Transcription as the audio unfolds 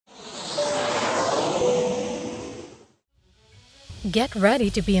Get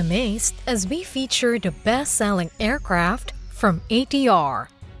ready to be amazed as we feature the best-selling aircraft from ATR,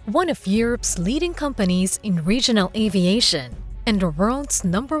 one of Europe's leading companies in regional aviation and the world's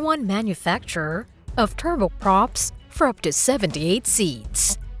 #1 manufacturer of turboprops for up to 78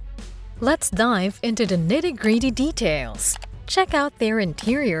 seats. Let's dive into the nitty-gritty details, check out their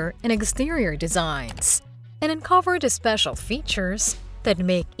interior and exterior designs, and uncover the special features that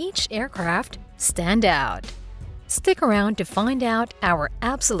make each aircraft stand out. Stick around to find out our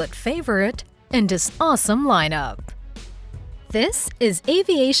absolute favorite in this awesome lineup. This is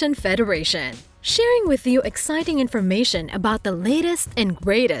Aviation Federation, sharing with you exciting information about the latest and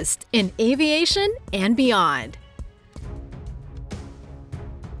greatest in aviation and beyond.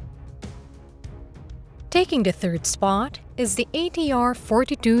 Taking the third spot is the ATR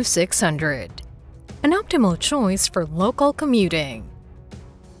 42600, an optimal choice for local commuting.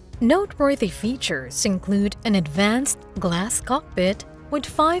 Noteworthy features include an advanced glass cockpit with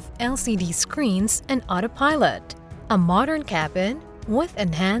 5 LCD screens and autopilot, a modern cabin with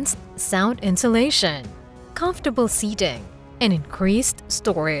enhanced sound insulation, comfortable seating, and increased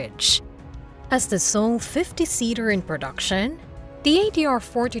storage. As the sole 50-seater in production, the ATR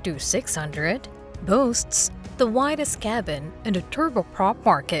 42600 boasts the widest cabin in the turboprop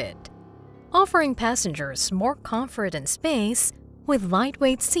market, offering passengers more comfort and space with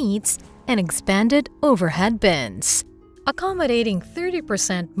lightweight seats and expanded overhead bins, accommodating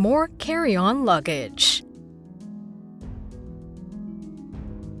 30% more carry-on luggage.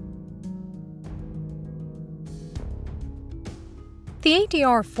 The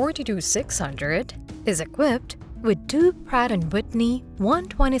ATR 42600 is equipped with 2 Pratt & Whitney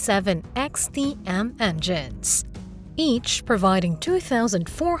 127XT-M engines, each providing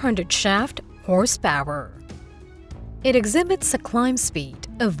 2,400 shaft horsepower. It exhibits a climb speed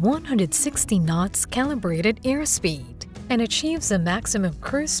of 160 knots calibrated airspeed and achieves a maximum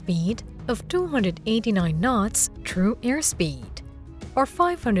cruise speed of 289 knots true airspeed, or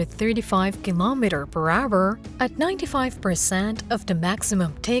 535 km/h at 95% of the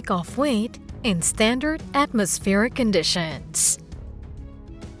maximum takeoff weight in standard atmospheric conditions.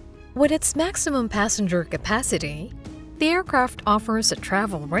 With its maximum passenger capacity, the aircraft offers a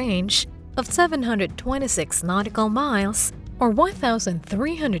travel range of 726 nautical miles or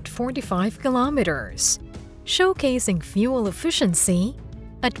 1,345 kilometers, showcasing fuel efficiency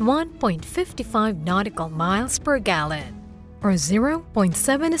at 1.55 nautical miles per gallon or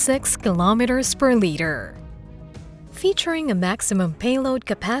 0.76 kilometers per liter. Featuring a maximum payload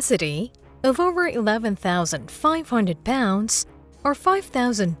capacity of over 11,500 pounds or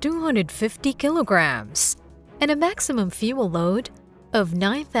 5,250 kilograms and a maximum fuel load of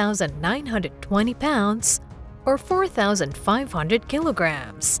 9,920 pounds or 4,500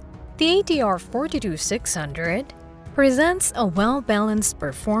 kilograms, the ATR 42600 presents a well-balanced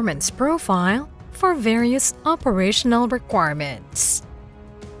performance profile for various operational requirements.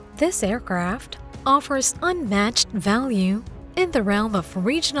 This aircraft offers unmatched value in the realm of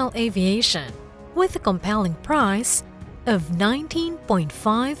regional aviation with a compelling price of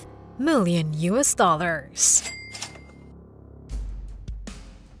 $19.5 million.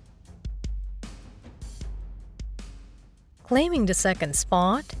 Claiming the second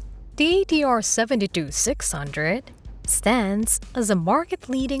spot, the ATR 72600 stands as a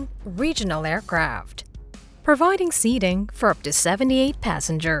market-leading regional aircraft, providing seating for up to 78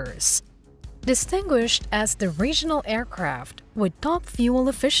 passengers. Distinguished as the regional aircraft with top fuel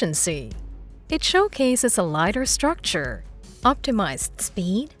efficiency, it showcases a lighter structure, optimized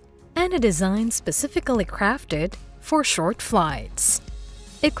speed, and a design specifically crafted for short flights.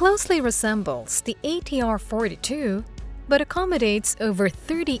 It closely resembles the ATR 42 but accommodates over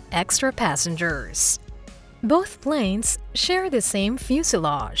 30 extra passengers. Both planes share the same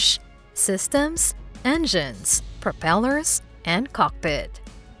fuselage, systems, engines, propellers, and cockpit,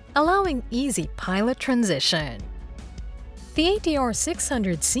 allowing easy pilot transition. The ATR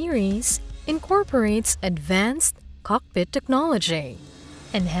 600 series incorporates advanced cockpit technology,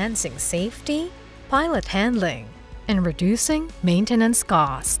 enhancing safety, pilot handling, and reducing maintenance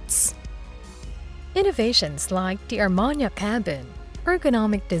costs. Innovations like the Armagna cabin,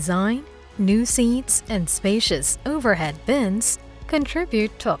 ergonomic design, new seats, and spacious overhead bins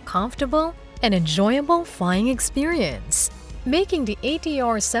contribute to a comfortable and enjoyable flying experience, making the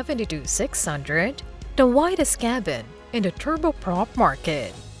ATR 72600 the widest cabin in the turboprop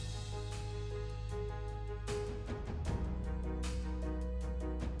market.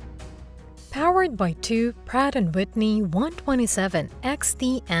 Powered by 2 Pratt & Whitney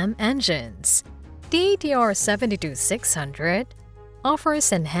 127XT-M engines, the ATR 72600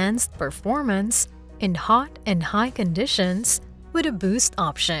 offers enhanced performance in hot and high conditions with a boost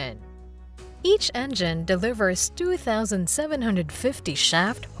option. Each engine delivers 2,750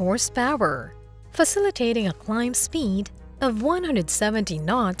 shaft horsepower, facilitating a climb speed of 170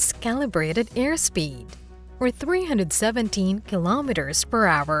 knots calibrated airspeed, or 317 kilometers per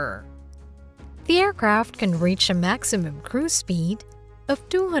hour. The aircraft can reach a maximum cruise speed of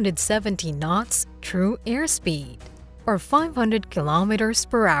 270 knots true airspeed, or 500 kilometers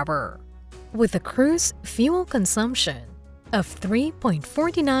per hour, with a cruise fuel consumption of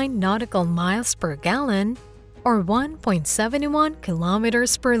 3.49 nautical miles per gallon, or 1.71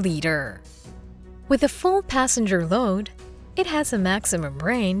 kilometers per liter. With a full passenger load, it has a maximum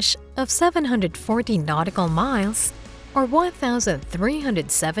range of 740 nautical miles, or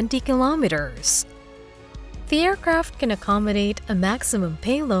 1,370 kilometers. The aircraft can accommodate a maximum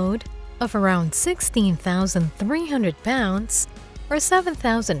payload of around 16,300 pounds, or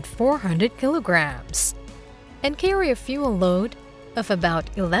 7,400 kilograms, and carry a fuel load of about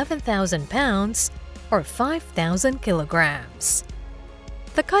 11,000 pounds, or 5,000 kilograms.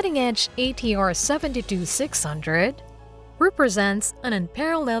 The cutting-edge ATR 72-600 represents an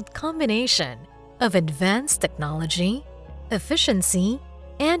unparalleled combination of advanced technology, efficiency,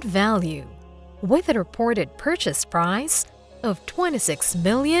 and value, with a reported purchase price of $26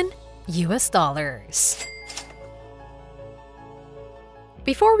 million.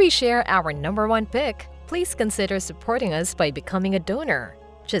 Before we share our number one pick, please consider supporting us by becoming a donor.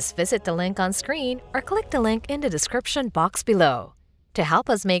 Just visit the link on screen or click the link in the description box below to help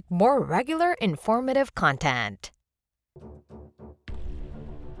us make more regular, informative content.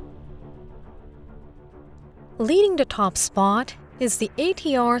 Leading the top spot is the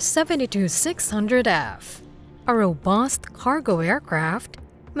ATR 72-600F, a robust cargo aircraft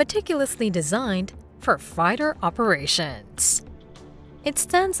meticulously designed for fighter operations. It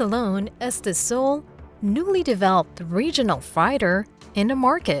stands alone as the sole, newly developed regional fighter in the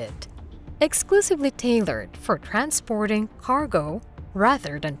market, exclusively tailored for transporting cargo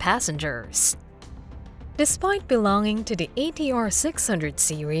rather than passengers. Despite belonging to the ATR 600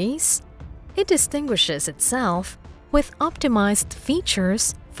 series, it distinguishes itself with optimized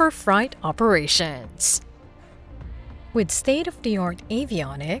features for flight operations. With state-of-the-art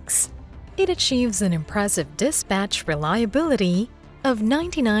avionics, it achieves an impressive dispatch reliability of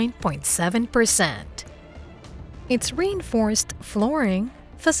 99.7%. Its reinforced flooring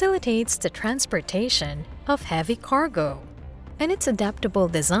facilitates the transportation of heavy cargo, and its adaptable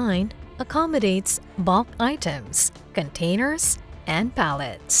design accommodates bulk items, containers, and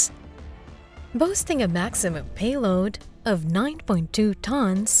pallets. Boasting a maximum payload of 9.2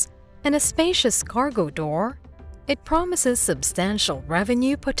 tons and a spacious cargo door, it promises substantial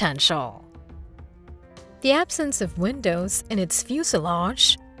revenue potential. The absence of windows in its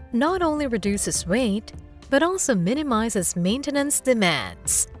fuselage not only reduces weight, but also minimizes maintenance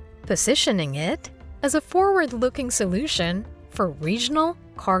demands, positioning it as a forward-looking solution for regional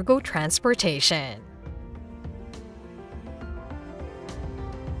cargo transportation.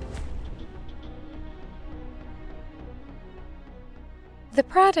 The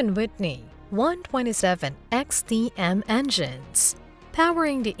Pratt & Whitney 127XTM engines,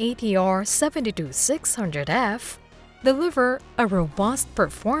 powering the ATR 72-600F, deliver a robust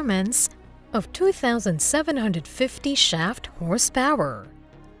performance of 2,750 shaft horsepower,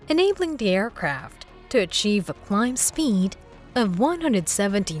 enabling the aircraft to achieve a climb speed of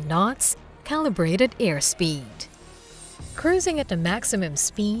 170 knots calibrated airspeed. Cruising at a maximum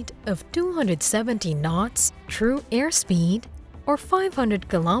speed of 270 knots true airspeed, or 500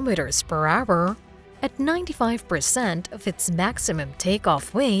 kilometers per hour, at 95% of its maximum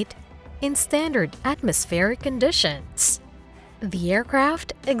takeoff weight in standard atmospheric conditions. The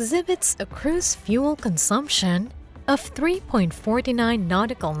aircraft exhibits a cruise fuel consumption of 3.49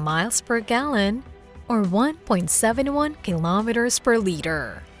 nautical miles per gallon, or 1.71 kilometers per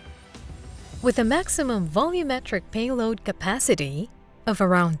liter. With a maximum volumetric payload capacity of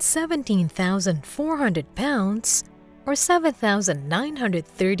around 17,400 pounds, or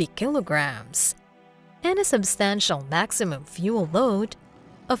 7,930 kilograms, and a substantial maximum fuel load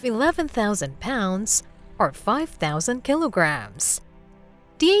of 11,000 pounds, or 5,000 kilograms.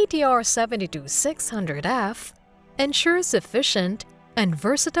 The ATR 72-600F ensures efficient and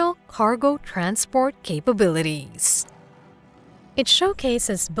versatile cargo transport capabilities. It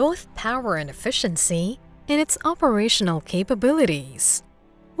showcases both power and efficiency in its operational capabilities,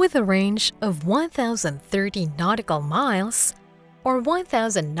 with a range of 1,030 nautical miles, or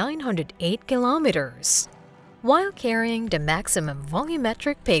 1,908 kilometers, while carrying the maximum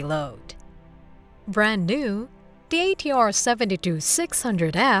volumetric payload. Brand new, the ATR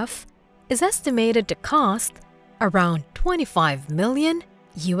 72-600F is estimated to cost around 25 million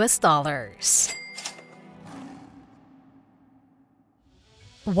US dollars.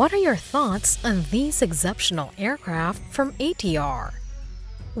 What are your thoughts on these exceptional aircraft from ATR?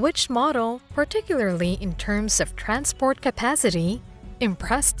 Which model, particularly in terms of transport capacity,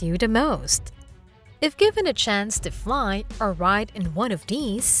 impressed you the most? If given a chance to fly or ride in one of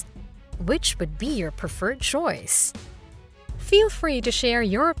these, which would be your preferred choice? Feel free to share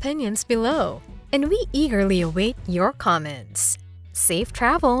your opinions below, and we eagerly await your comments. Safe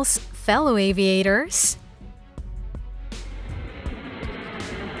travels, fellow aviators!